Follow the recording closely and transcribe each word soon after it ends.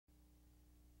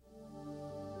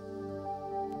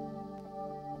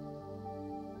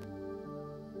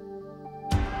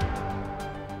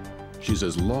She's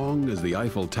as long as the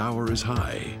Eiffel Tower is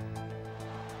high.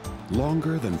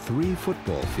 Longer than 3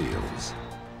 football fields.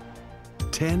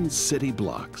 10 city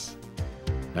blocks.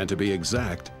 And to be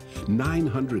exact,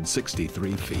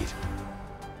 963 feet.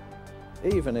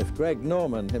 Even if Greg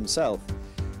Norman himself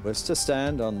was to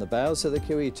stand on the bows of the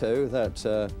QE2,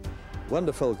 that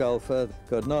wonderful golfer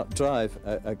could not drive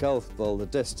a golf ball the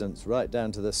distance right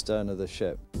down to the stern of the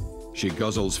ship. She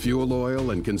guzzles fuel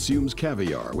oil and consumes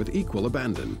caviar with equal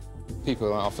abandon.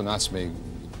 People often ask me,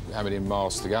 how many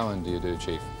miles to gallon do you do,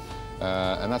 Chief?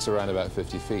 And that's around about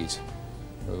 50 feet,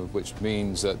 which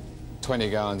means that 20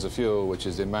 gallons of fuel, which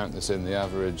is the amount that's in the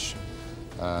average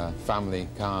family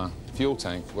car fuel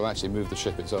tank, will actually move the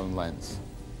ship its own length.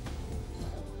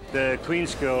 The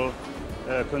Queen's Gull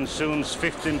consumes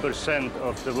 15%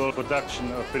 of the world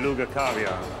production of beluga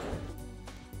caviar.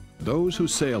 Those who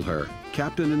sail her,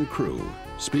 captain and crew,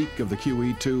 speak of the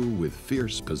QE2 with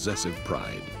fierce possessive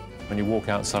pride. When you walk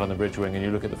outside on the bridge wing and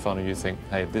you look at the funnel, you think,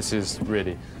 hey, this is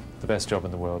really the best job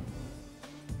in the world.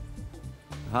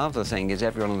 Half the thing is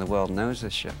everyone in the world knows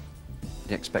this ship.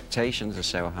 The expectations are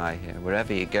so high here.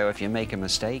 Wherever you go, if you make a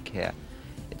mistake here,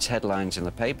 it's headlines in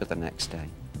the paper the next day.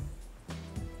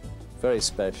 Very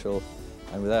special,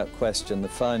 and without question the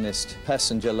finest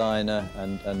passenger liner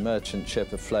and merchant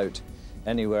ship afloat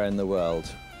anywhere in the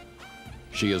world.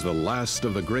 She is the last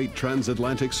of the great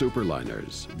transatlantic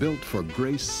superliners, built for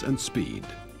grace and speed.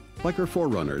 Like her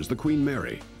forerunners, the Queen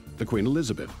Mary, the Queen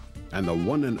Elizabeth, and the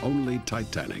one and only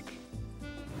Titanic.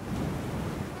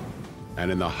 And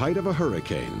in the height of a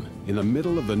hurricane, in the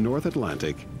middle of the North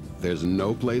Atlantic, there's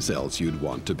no place else you'd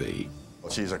want to be.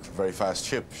 Well, she's a very fast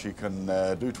ship. She can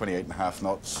do 28.5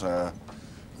 knots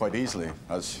quite easily,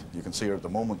 as you can see her at the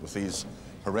moment with these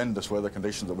horrendous weather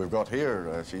conditions that we've got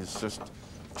here. She's just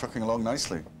trucking along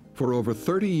nicely. For over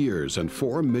 30 years and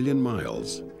 4 million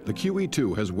miles, the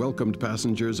QE2 has welcomed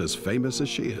passengers as famous as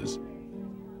she is.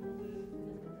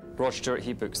 Rod Stewart,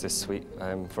 he books this suite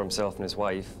for himself and his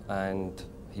wife, and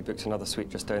he books another suite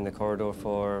just down the corridor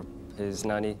for his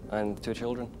nanny and 2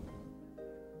 children.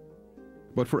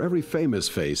 But for every famous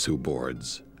face who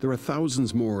boards, there are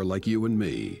thousands more like you and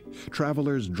me,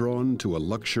 travelers drawn to a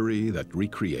luxury that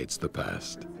recreates the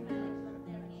past.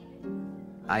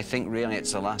 I think really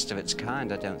it's the last of its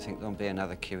kind. I don't think there'll be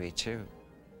another QE2.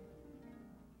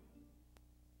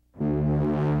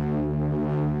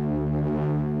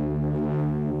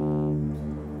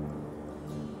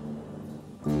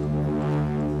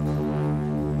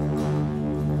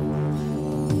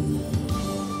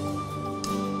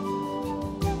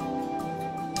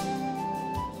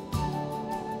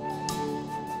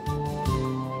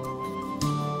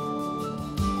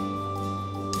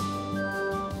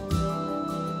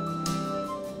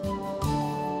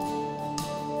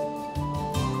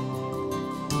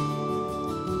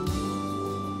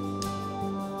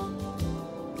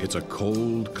 It's a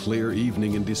cold, clear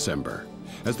evening in December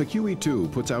as the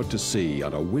QE2 puts out to sea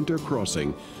on a winter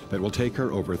crossing that will take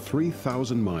her over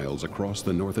 3,000 miles across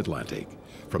the North Atlantic,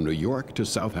 from New York to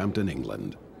Southampton,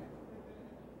 England.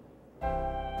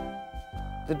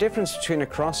 The difference between a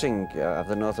crossing of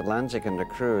the North Atlantic and a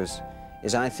cruise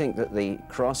is I think that the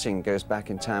crossing goes back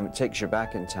in time, it takes you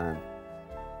back in time.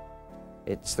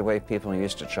 It's the way people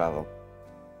used to travel.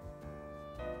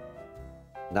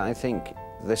 And I think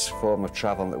this form of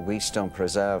travel that we still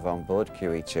preserve on board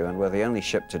QE2, and we're the only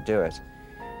ship to do it,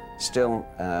 still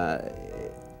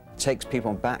takes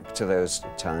people back to those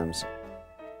times.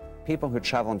 People who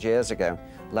travelled years ago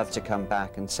love to come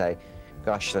back and say,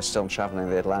 gosh, they're still travelling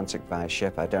the Atlantic by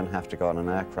ship, I don't have to go on an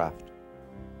aircraft.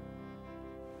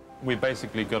 We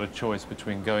basically got a choice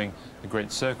between going the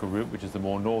Great Circle route, which is the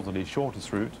more northerly,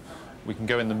 shortest route. We can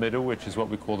go in the middle, which is what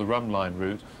we call the Rum Line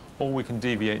route, or we can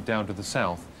deviate down to the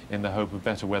south in the hope of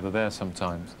better weather there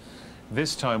sometimes.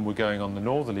 This time we're going on the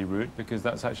northerly route because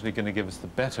that's actually going to give us the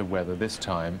better weather this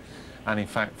time. And in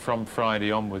fact, from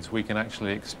Friday onwards, we can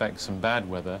actually expect some bad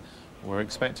weather. We're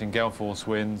expecting gale force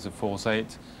winds of force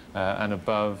 8 and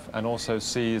above, and also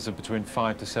seas of between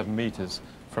 5 to 7 meters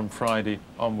from Friday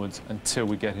onwards until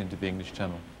we get into the English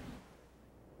Channel.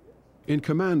 In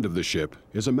command of the ship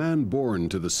is a man born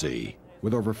to the sea,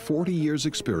 with over 40 years'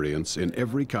 experience in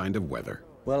every kind of weather.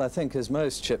 Well, I think as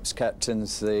most ship's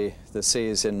captains, the sea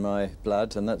is in my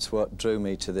blood, and that's what drew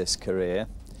me to this career.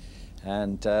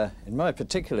 And in my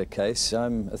particular case,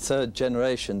 I'm a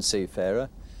third-generation seafarer.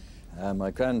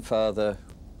 My grandfather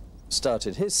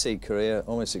started his sea career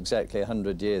almost exactly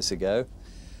 100 years ago,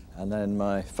 and then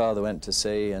my father went to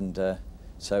sea, and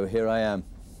so here I am.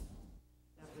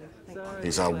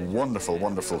 He's a wonderful,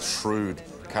 wonderful, shrewd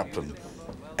captain.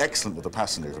 Excellent with the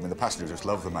passengers. I mean, the passengers just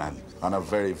love the man, and a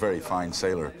very, very fine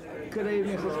sailor. Good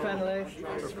evening, Mrs. Fenley.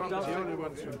 The only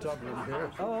ones from Dublin here.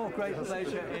 Oh, great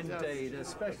pleasure indeed.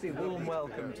 Especially warm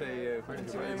welcome to you. Thank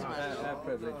you very much. Our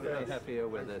privilege. Very happy you're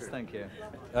with us. Thank you.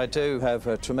 I do have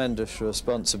a tremendous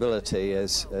responsibility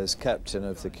as captain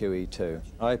of the QE2.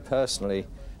 I personally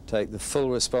take the full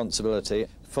responsibility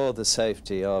for the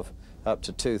safety of up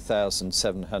to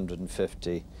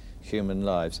 2,750 human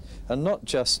lives, and not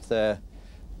just their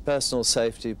personal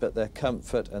safety, but their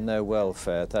comfort and their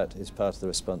welfare. That is part of the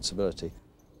responsibility.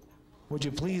 Would you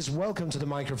please welcome to the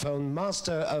microphone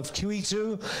Master of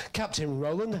QE2, Captain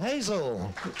Roland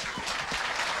Hazel.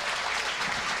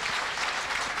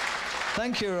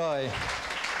 Thank you, Roy.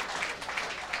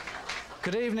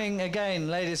 Good evening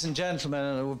again, ladies and gentlemen,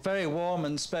 and a very warm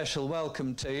and special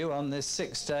welcome to you on this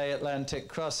 6-day Atlantic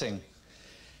crossing.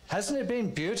 Hasn't it been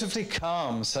beautifully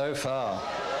calm so far?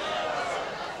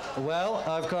 Well,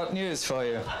 I've got news for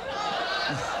you.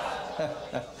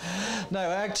 No,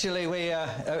 actually, we,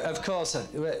 of course,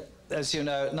 as you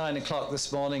know, at 9 o'clock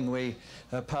this morning, we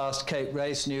passed Cape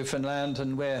Race, Newfoundland,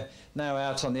 and we're now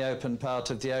out on the open part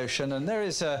of the ocean. And there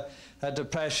is a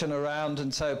depression around,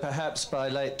 and so perhaps by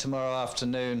late tomorrow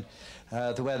afternoon,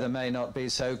 the weather may not be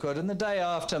so good. And the day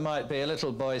after might be a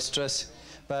little boisterous.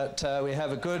 But we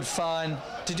have a good, fine...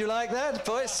 Did you like that?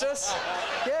 Boisterous?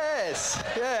 Yes,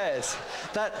 yes.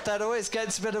 That always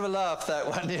gets a bit of a laugh, that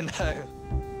one, you know.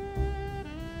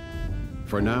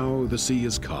 For now, the sea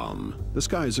is calm, the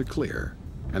skies are clear,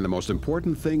 and the most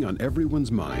important thing on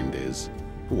everyone's mind is,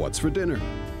 what's for dinner?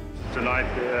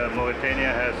 Tonight,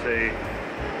 Mauritania has a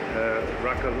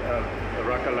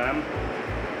raka lamb,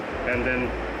 and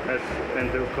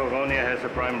the Coronia has a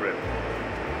prime rib.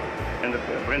 And the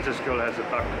Princess Girl has a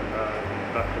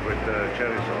duck with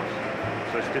cherry sauce.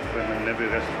 So it's different in every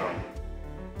restaurant.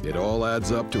 It all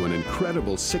adds up to an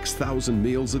incredible 6,000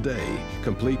 meals a day,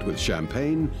 complete with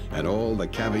champagne and all the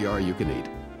caviar you can eat.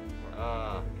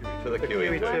 To the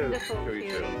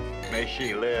QE2. May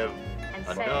she live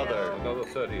another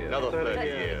 30 years. Another 30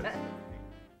 years.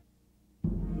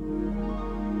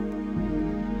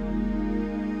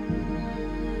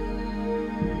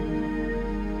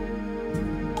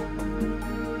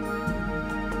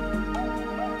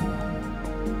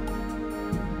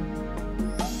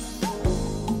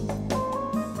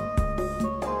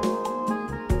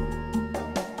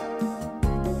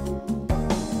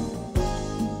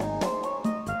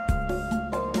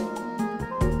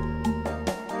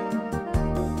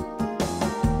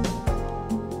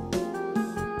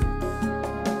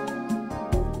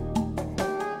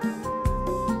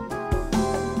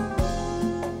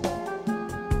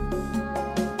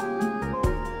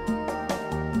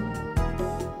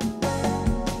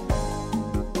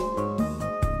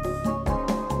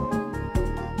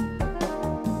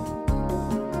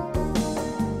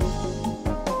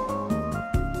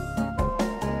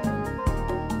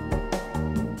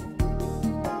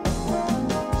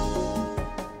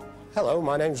 Hello,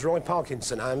 my name's Roy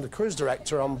Parkinson. I'm the cruise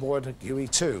director on board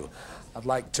QE2. I'd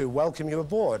like to welcome you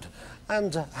aboard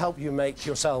and help you make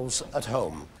yourselves at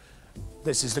home.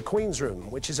 This is the Queen's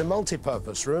Room, which is a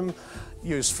multi-purpose room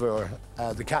used for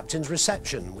the captain's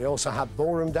reception. We also have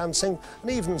ballroom dancing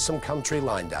and even some country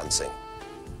line dancing.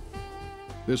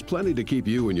 There's plenty to keep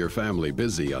you and your family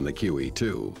busy on the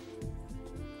QE2.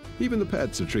 Even the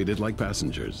pets are treated like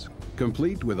passengers,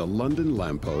 complete with a London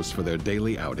lamppost for their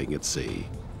daily outing at sea.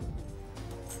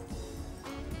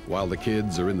 While the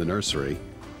kids are in the nursery,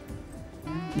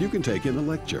 you can take in a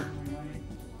lecture.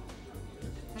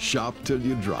 Shop till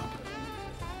you drop.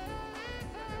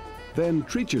 Then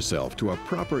treat yourself to a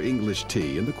proper English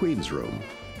tea in the Queen's Room.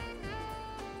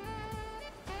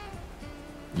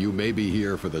 You may be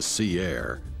here for the sea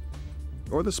air,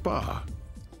 or the spa,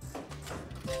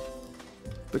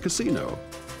 the casino,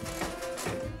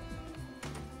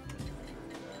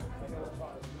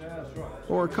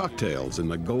 or cocktails in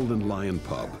the Golden Lion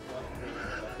pub.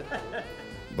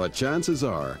 But chances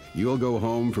are you'll go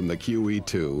home from the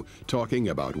QE2 talking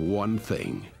about one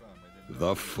thing: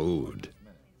 the food.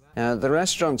 The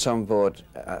restaurants on board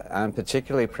I'm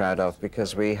particularly proud of,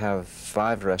 because we have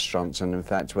 5 restaurants, and in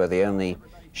fact we're the only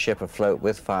ship afloat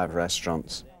with 5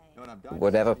 restaurants.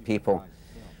 Whatever people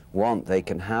want, they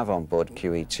can have on board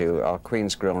QE2. Our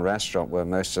Queen's Grill restaurant, where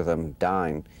most of them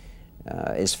dine,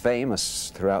 is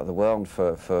famous throughout the world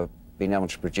for being able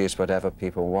to produce whatever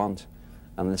people want.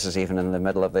 And this is even in the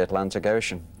middle of the Atlantic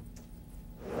Ocean.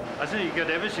 I think you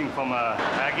get everything from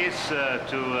haggis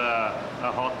to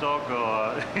a hot dog,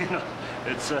 or, you know,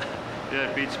 it's, yeah,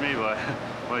 it beats me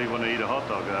why you want to eat a hot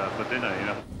dog for dinner, you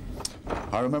know.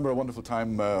 I remember a wonderful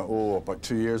time, about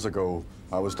 2 years ago.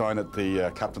 I was down at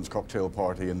the captain's cocktail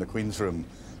party in the Queen's Room,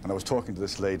 And I was talking to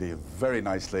this lady, a very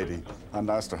nice lady, and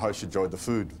asked her how she enjoyed the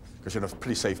food, because she had a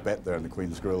pretty safe bet there in the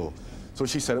Queen's Grill. So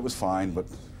she said it was fine, but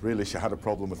really she had a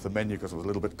problem with the menu because it was a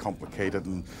little bit complicated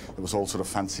and it was all sort of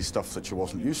fancy stuff that she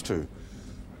wasn't used to.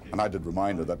 And I did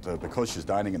remind her that because she's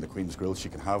dining in the Queen's Grill, she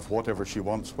can have whatever she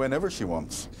wants, whenever she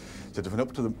wants. So it went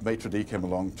up to the maitre d' came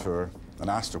along to her and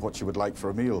asked her what she would like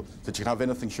for a meal, that she could have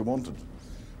anything she wanted.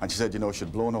 And she said, you know,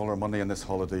 she'd blown all her money on this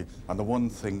holiday, and the one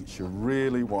thing she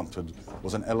really wanted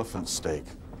was an elephant steak.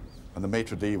 And the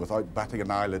maitre d', without batting an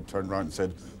eyelid, turned around and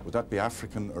said, would that be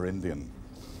African or Indian?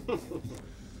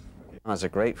 It's a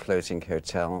great floating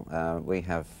hotel. We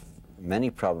have many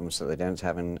problems that they don't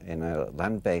have in a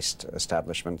land-based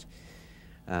establishment.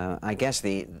 I guess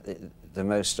the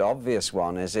most obvious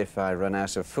one is if I run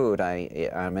out of food,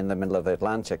 I'm in the middle of the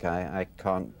Atlantic, I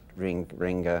can't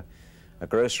ring a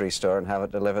grocery store and have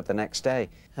it delivered the next day.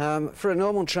 For a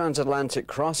normal transatlantic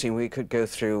crossing, we could go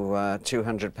through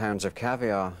 200 pounds of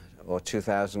caviar or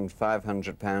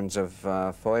 2,500 pounds of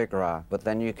foie gras, but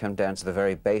then you come down to the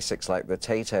very basics like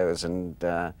potatoes, and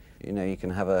you know, you can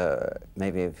have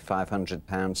maybe 500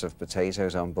 pounds of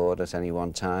potatoes on board at any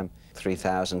one time.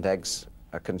 3,000 eggs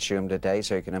are consumed a day,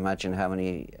 so you can imagine how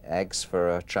many eggs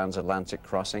for a transatlantic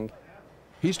crossing.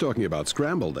 He's talking about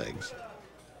scrambled eggs,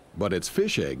 but it's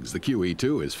fish eggs the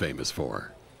QE2 is famous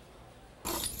for.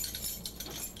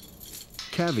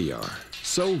 Caviar,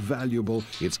 so valuable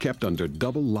it's kept under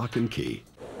double lock and key.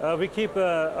 We keep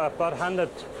about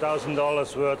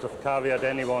 $100,000 worth of caviar at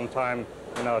any one time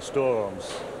in our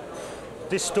storerooms.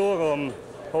 This storeroom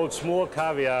holds more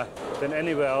caviar than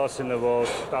anywhere else in the world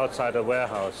outside a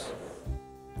warehouse.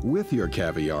 With your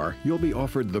caviar, you'll be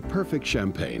offered the perfect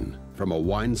champagne from a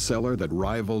wine cellar that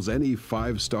rivals any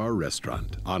five-star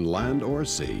restaurant, on land or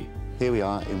sea. Here we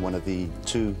are in one of the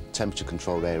 2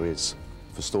 temperature-controlled areas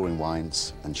for storing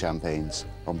wines and champagnes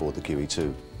on board the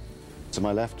QE2. To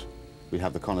my left, we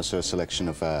have the connoisseur selection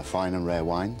of fine and rare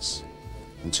wines,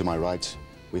 and to my right,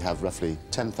 we have roughly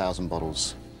 10,000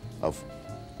 bottles of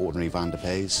ordinary Vin de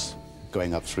Pays,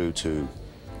 going up through to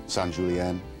Saint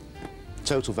Julien.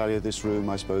 Total value of this room,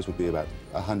 I suppose, would be about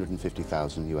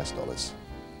 $150,000 US.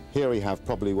 Here we have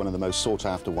probably one of the most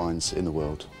sought-after wines in the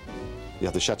world. You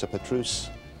have the Chateau Petrus.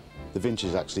 The vintage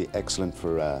is actually excellent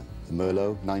for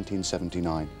Merlot,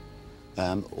 1979.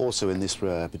 Also in this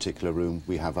particular room,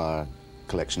 we have our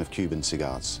collection of Cuban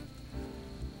cigars.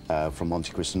 From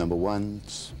Monte Cristo number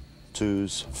 1s,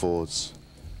 2s, 4s.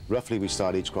 Roughly, we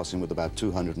start each crossing with about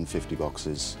 250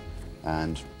 boxes.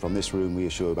 And from this room, we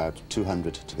issue about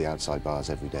 200 to the outside bars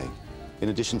every day. In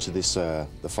addition to this, the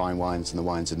fine wines and the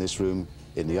wines in this room,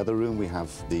 in the other room, we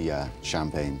have the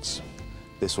champagnes.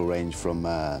 This will range from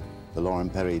the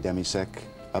Laurent Perrier Demi-Sec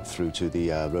up through to the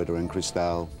Roederer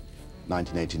Cristal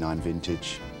 1989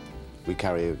 vintage. We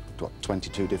carry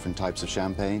 22 different types of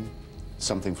champagne,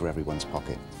 something for everyone's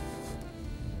pocket.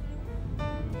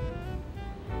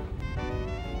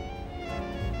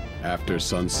 After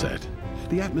sunset,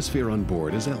 the atmosphere on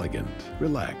board is elegant,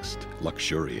 relaxed,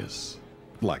 luxurious.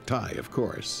 Black tie, of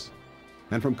course.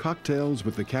 And from cocktails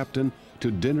with the captain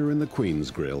to dinner in the Queen's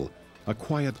Grill, a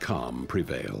quiet calm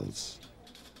prevails.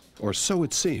 Or so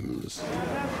it seems.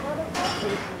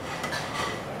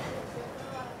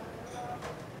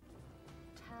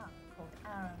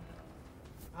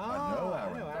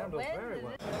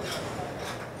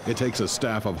 It takes a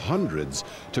staff of hundreds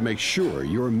to make sure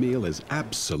your meal is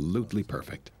absolutely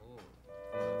perfect.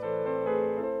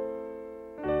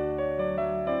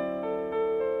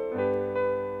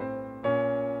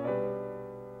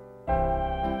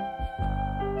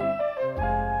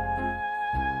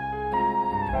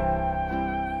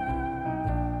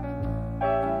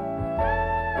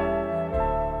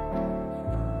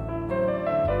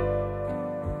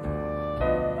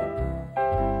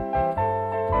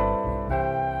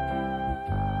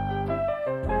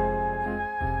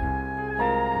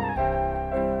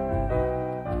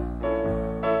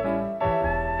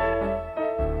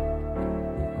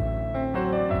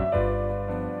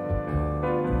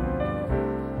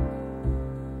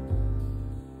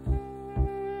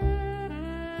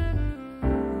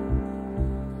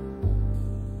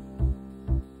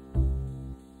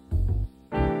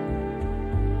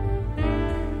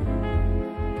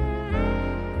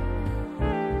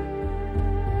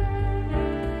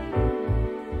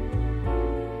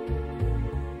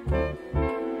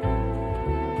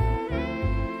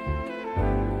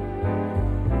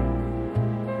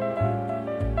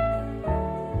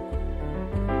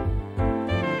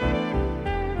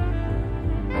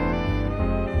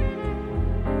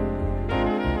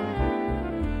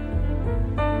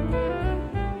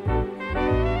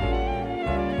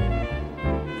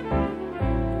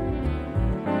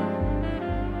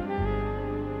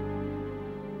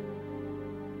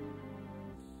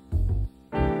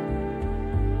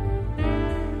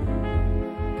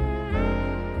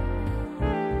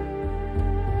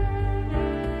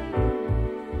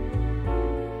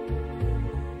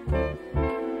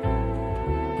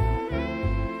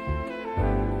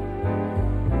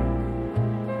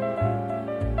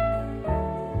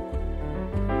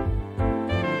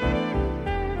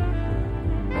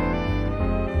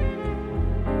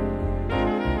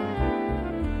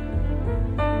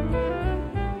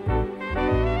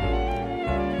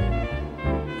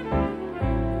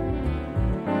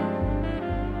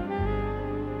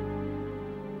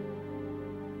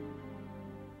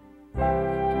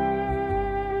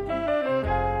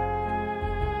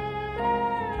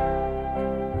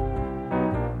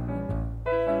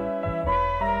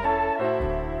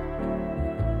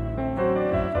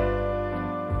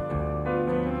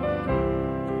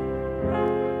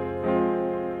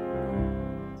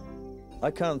 I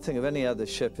can't think of any other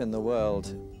ship in the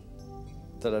world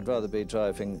that I'd rather be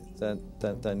driving than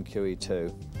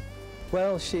QE2.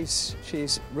 Well, she's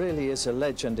really is a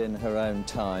legend in her own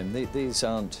time. These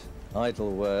aren't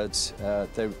idle words,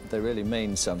 they really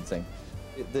mean something.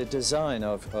 The design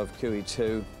of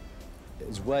QE2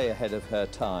 is way ahead of her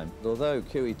time. Although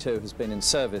QE2 has been in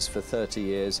service for 30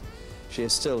 years, she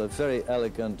is still a very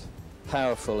elegant,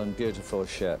 powerful and beautiful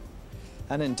ship.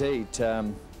 And indeed,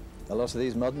 a lot of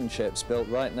these modern ships built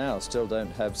right now still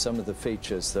don't have some of the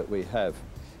features that we have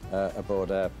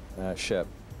aboard our ship.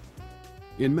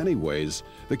 In many ways,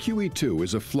 the QE2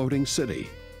 is a floating city.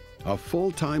 A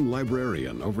full-time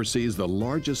librarian oversees the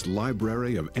largest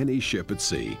library of any ship at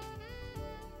sea.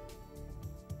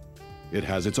 It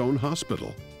has its own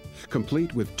hospital,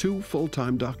 complete with 2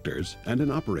 full-time doctors and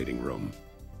an operating room.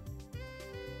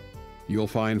 You'll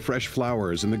find fresh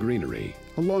flowers in the greenery,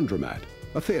 a laundromat,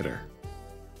 a theater,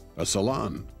 a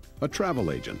salon, a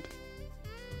travel agent,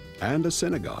 and a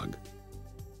synagogue.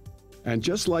 And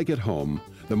just like at home,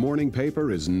 the morning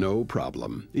paper is no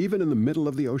problem, even in the middle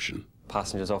of the ocean.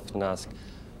 Passengers often ask,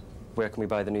 where can we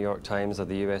buy the New York Times or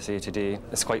the USA Today?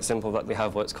 It's quite simple that we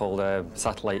have what's called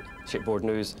satellite shipboard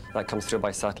news. That comes through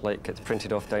by satellite, gets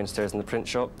printed off downstairs in the print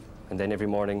shop, and then every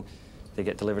morning they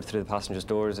get delivered through the passengers'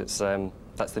 doors.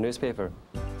 That's the newspaper.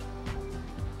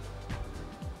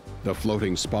 The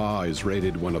floating spa is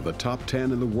rated one of the top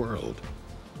 10 in the world.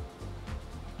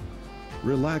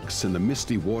 Relax in the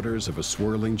misty waters of a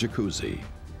swirling jacuzzi.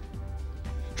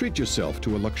 Treat yourself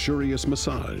to a luxurious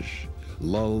massage,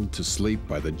 lulled to sleep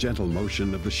by the gentle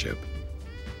motion of the ship.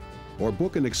 Or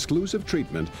book an exclusive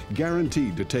treatment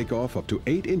guaranteed to take off up to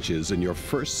 8 inches in your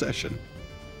first session.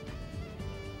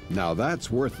 Now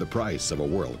that's worth the price of a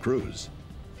world cruise.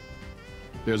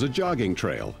 There's a jogging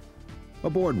trail, a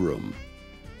boardroom,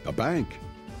 a bank.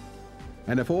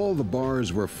 And if all the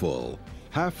bars were full,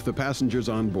 half the passengers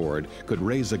on board could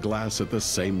raise a glass at the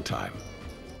same time.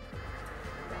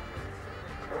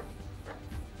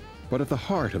 But at the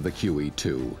heart of the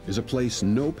QE2 is a place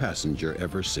no passenger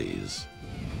ever sees.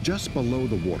 Just below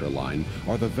the waterline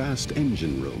are the vast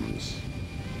engine rooms.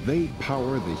 They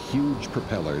power the huge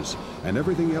propellers and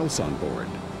everything else on board,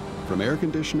 from air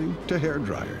conditioning to hair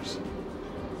dryers.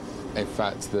 In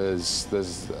fact,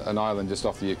 there's an island just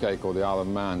off the UK called the Isle of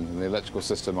Man, and the electrical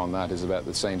system on that is about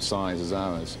the same size as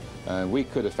ours. We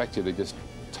could effectively just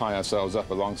tie ourselves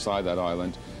up alongside that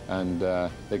island, and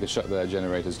they could shut their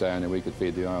generators down and we could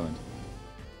feed the island.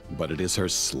 But it is her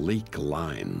sleek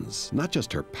lines, not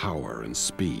just her power and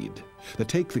speed, that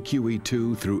take the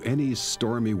QE2 through any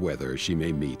stormy weather she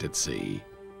may meet at sea.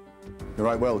 You're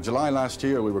right. Well, July last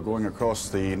year we were going across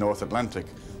the North Atlantic,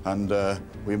 and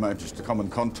we managed to come in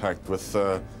contact with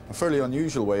a fairly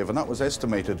unusual wave, and that was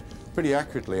estimated pretty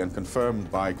accurately and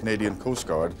confirmed by Canadian Coast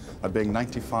Guard at being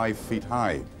 95 feet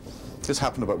high. This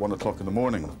happened about 1 o'clock in the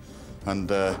morning, and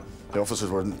the officers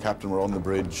and the captain were on the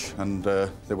bridge, and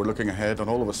they were looking ahead, and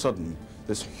all of a sudden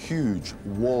this huge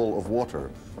wall of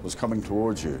water was coming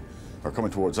towards you, or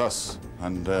coming towards us,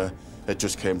 and it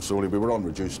just came slowly. We were on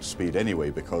reduced speed anyway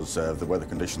because the weather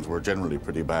conditions were generally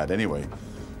pretty bad anyway.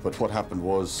 But what happened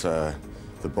was the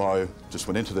bow just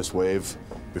went into this wave.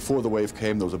 Before the wave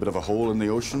came, there was a bit of a hole in the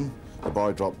ocean. The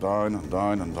bow dropped down and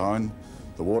down and down.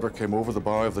 The water came over the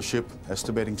bow of the ship,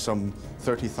 estimating some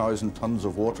 30,000 tons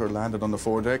of water landed on the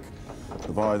foredeck.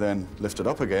 The bow then lifted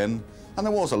up again, and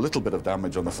there was a little bit of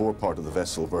damage on the forepart of the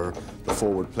vessel where the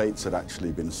forward plates had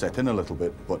actually been set in a little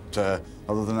bit. But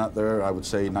other than that there, I would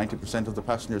say 90% of the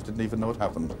passengers didn't even know it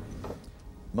happened.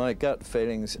 My gut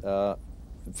feelings are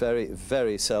very,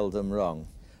 very seldom wrong.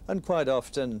 And quite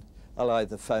often I'll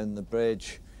either phone the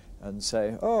bridge and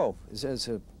say, oh, is there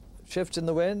a shift in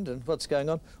the wind and what's going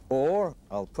on? Or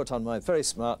I'll put on my very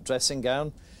smart dressing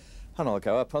gown and I'll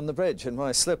go up on the bridge in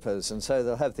my slippers, and so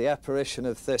they'll have the apparition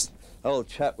of this old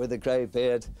chap with a grey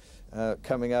beard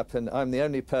coming up, and I'm the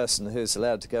only person who's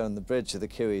allowed to go on the bridge of the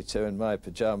QE2 in my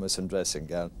pyjamas and dressing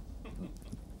gown.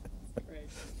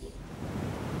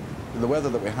 The weather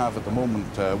that we have at the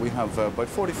moment, we have about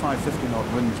 45, 50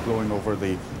 knot winds blowing over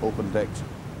the open deck.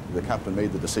 The captain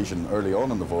made the decision early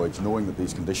on in the voyage, knowing that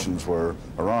these conditions were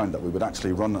around, that we would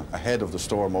actually run ahead of the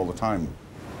storm all the time.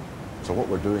 So what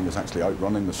we're doing is actually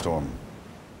outrunning the storm.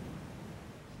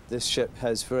 This ship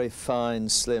has very fine,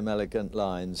 slim, elegant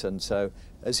lines, and so,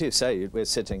 as you say, we're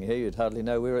sitting here, you'd hardly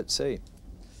know we were at sea.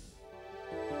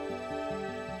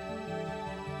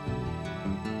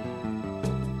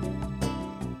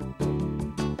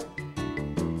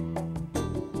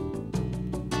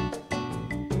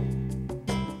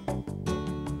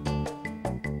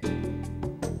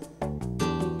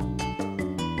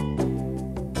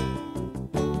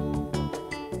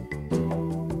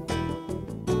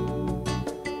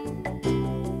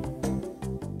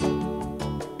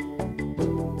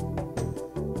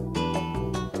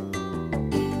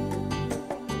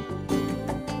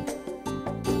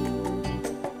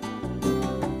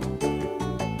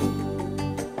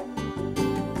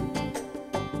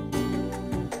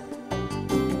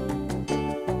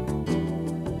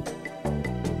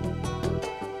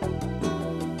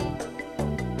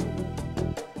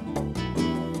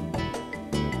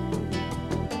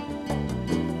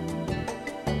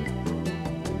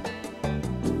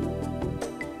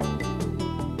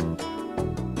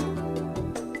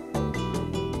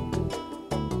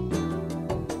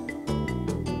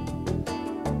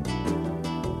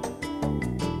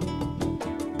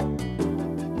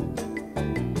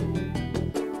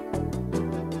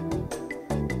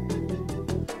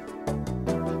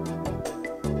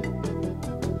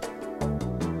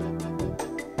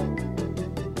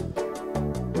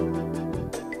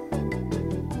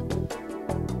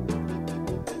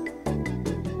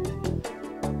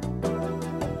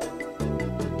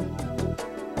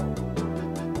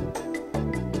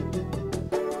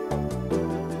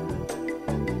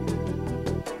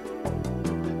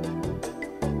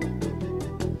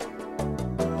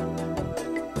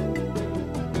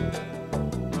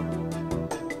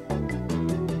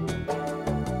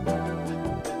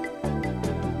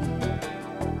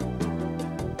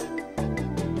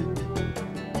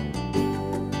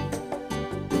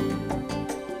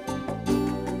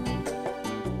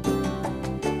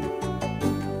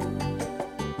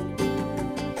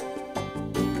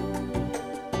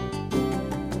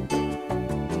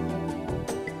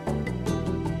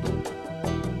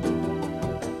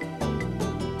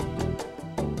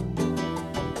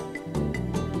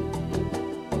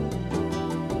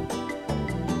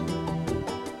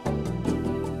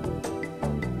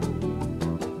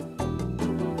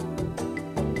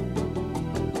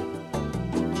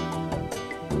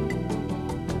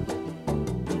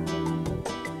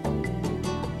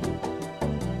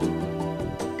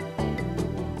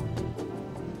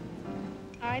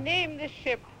 this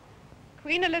ship,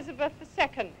 Queen Elizabeth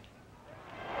II.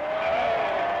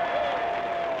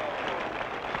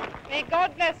 May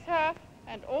God bless her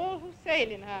and all who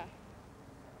sail in her.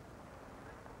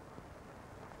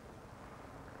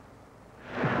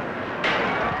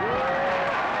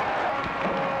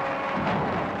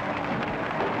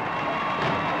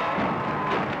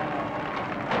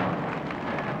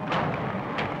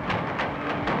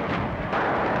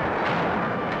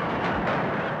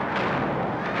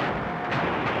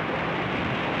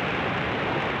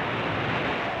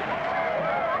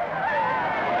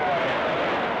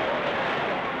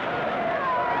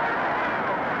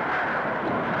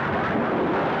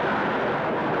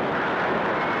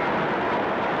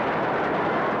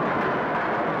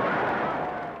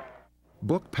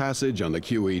 Book passage on the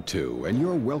QE2 and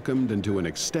you're welcomed into an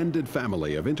extended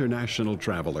family of international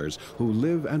travelers who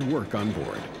live and work on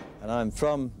board. And I'm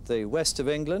from the west of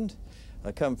England.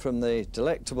 I come from the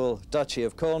delectable Duchy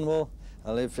of Cornwall.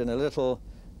 I live in a little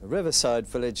riverside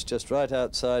village just right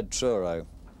outside Truro.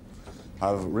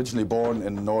 I was originally born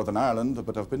in Northern Ireland,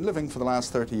 but I've been living for the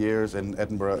last 30 years in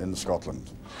Edinburgh in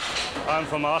Scotland. I'm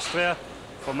from Austria.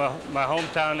 My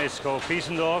hometown is called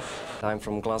Piesendorf. I'm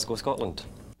from Glasgow, Scotland.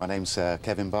 My name's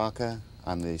Kevin Barker.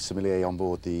 I'm the sommelier on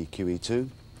board the QE2,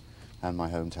 and my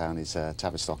hometown is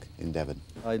Tavistock in Devon.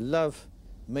 I love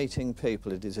meeting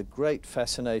people. It is a great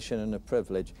fascination and a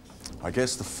privilege. I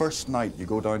guess the first night you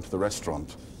go down to the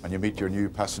restaurant and you meet your new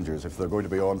passengers, if they're going to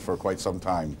be on for quite some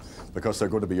time, because they're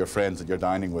going to be your friends that you're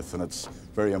dining with, and it's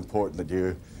very important that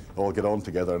you all get on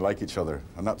together and like each other,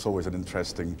 and that's always an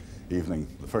interesting evening,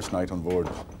 the first night on board,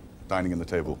 dining in the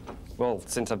table. Well,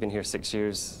 since I've been here 6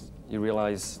 years, you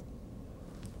realise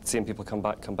seeing people come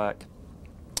back,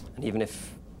 and even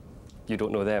if you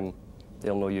don't know them,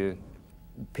 they'll know you.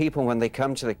 People, when they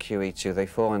come to the QE2, they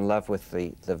fall in love with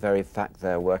the very fact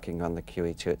they're working on the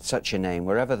QE2. It's such a name.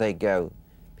 Wherever they go,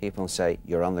 people say,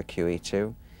 you're on the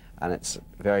QE2, and it's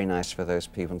very nice for those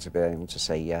people to be able to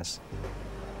say yes.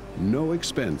 No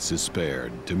expense is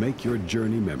spared to make your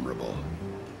journey memorable.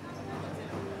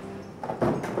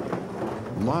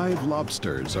 Live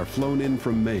lobsters are flown in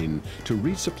from Maine to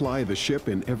resupply the ship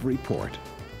in every port.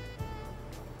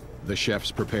 The chefs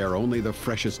prepare only the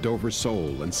freshest Dover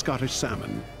sole and Scottish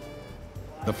salmon,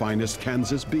 the finest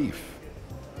Kansas beef,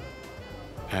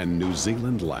 and New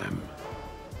Zealand lamb.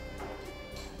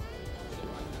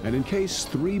 And in case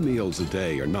 3 meals a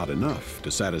day are not enough to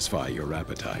satisfy your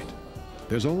appetite,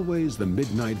 there's always the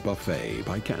midnight buffet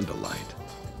by candlelight.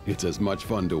 It's as much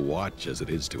fun to watch as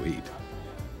it is to eat.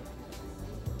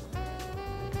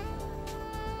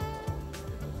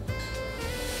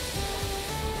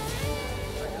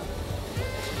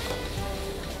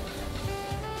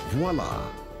 Voila!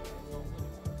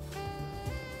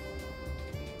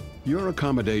 Your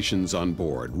accommodations on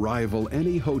board rival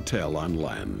any hotel on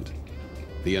land.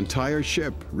 The entire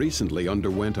ship recently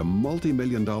underwent a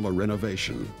multi-million-dollar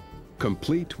renovation,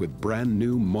 complete with brand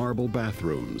new marble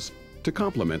bathrooms to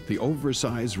complement the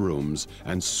oversized rooms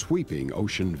and sweeping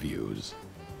ocean views.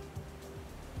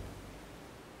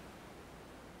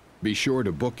 Be sure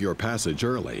to book your passage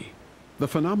early. The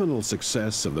phenomenal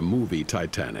success of the movie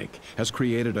Titanic has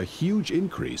created a huge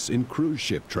increase in cruise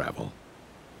ship travel.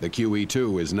 The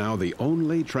QE2 is now the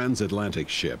only transatlantic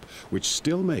ship which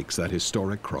still makes that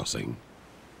historic crossing.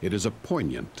 It is a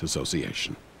poignant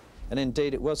association. And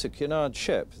indeed it was a Cunard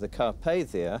ship, the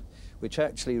Carpathia, which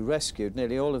actually rescued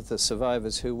nearly all of the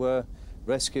survivors who were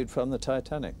rescued from the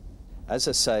Titanic. As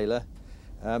a sailor,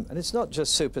 and it's not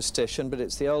just superstition, but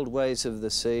it's the old ways of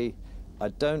the sea, I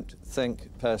don't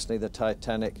think, personally, the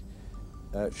Titanic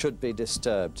should be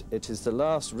disturbed. It is the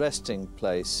last resting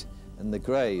place and the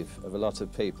grave of a lot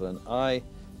of people, and I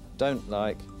don't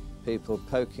like people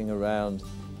poking around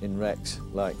in wrecks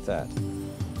like that.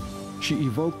 She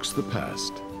evokes the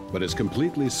past, but is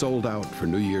completely sold out for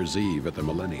New Year's Eve at the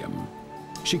Millennium.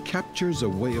 She captures a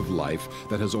way of life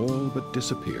that has all but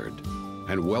disappeared,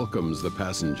 and welcomes the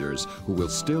passengers who will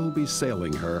still be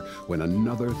sailing her when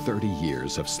another 30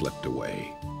 years have slipped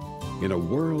away. In a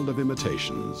world of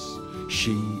imitations,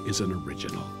 she is an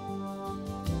original.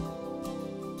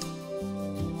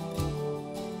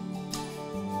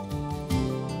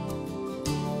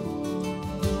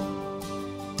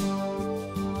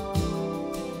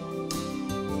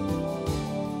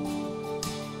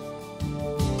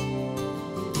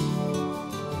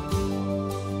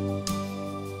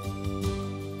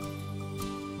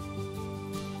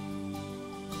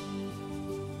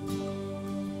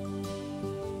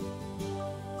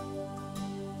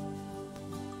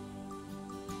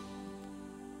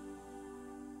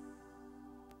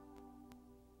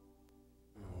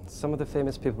 Some of the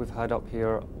famous people we've had up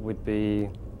here would be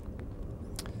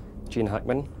Gene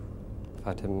Hackman. I've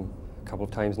had him a couple of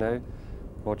times now.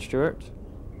 Rod Stewart.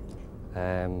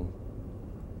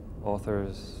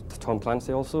 Authors Tom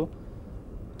Clancy also.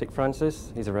 Dick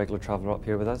Francis, he's a regular traveller up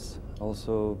here with us.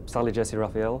 Also Sally Jessy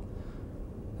Raphael,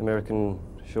 American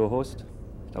show host.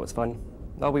 That was fun.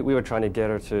 No, we were trying to get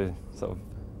her to sort of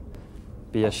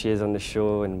be as she is on the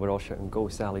show, and we're all shouting, "Go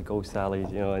Sally,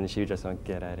 you know, and she would just went,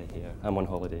 "Get out of here, I'm on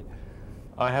holiday."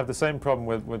 I have the same problem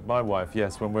with my wife,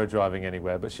 yes, when we're driving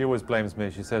anywhere, but she always blames me.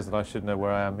 She says that I should know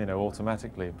where I am, you know,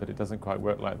 automatically, but it doesn't quite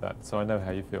work like that, so I know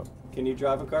how you feel. Can you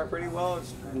drive a car pretty well,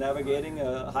 navigating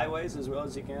highways as well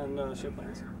as you can ship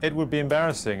lanes? It would be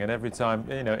embarrassing, and every time,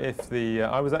 you know, if the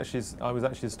I was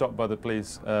actually stopped by the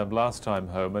police last time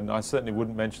home, and I certainly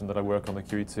wouldn't mention that I work on the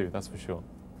QE2, that's for sure.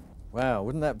 Wow,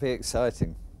 wouldn't that be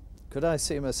exciting? Could I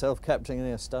see myself captaining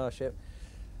a starship?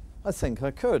 I think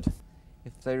I could.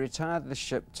 If they retired the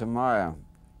ship tomorrow,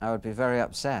 I would be very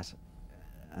upset.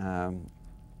 The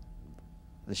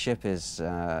ship is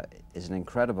an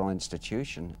incredible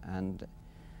institution, and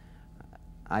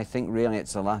I think really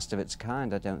it's the last of its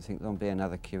kind. I don't think there'll be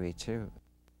another QE2.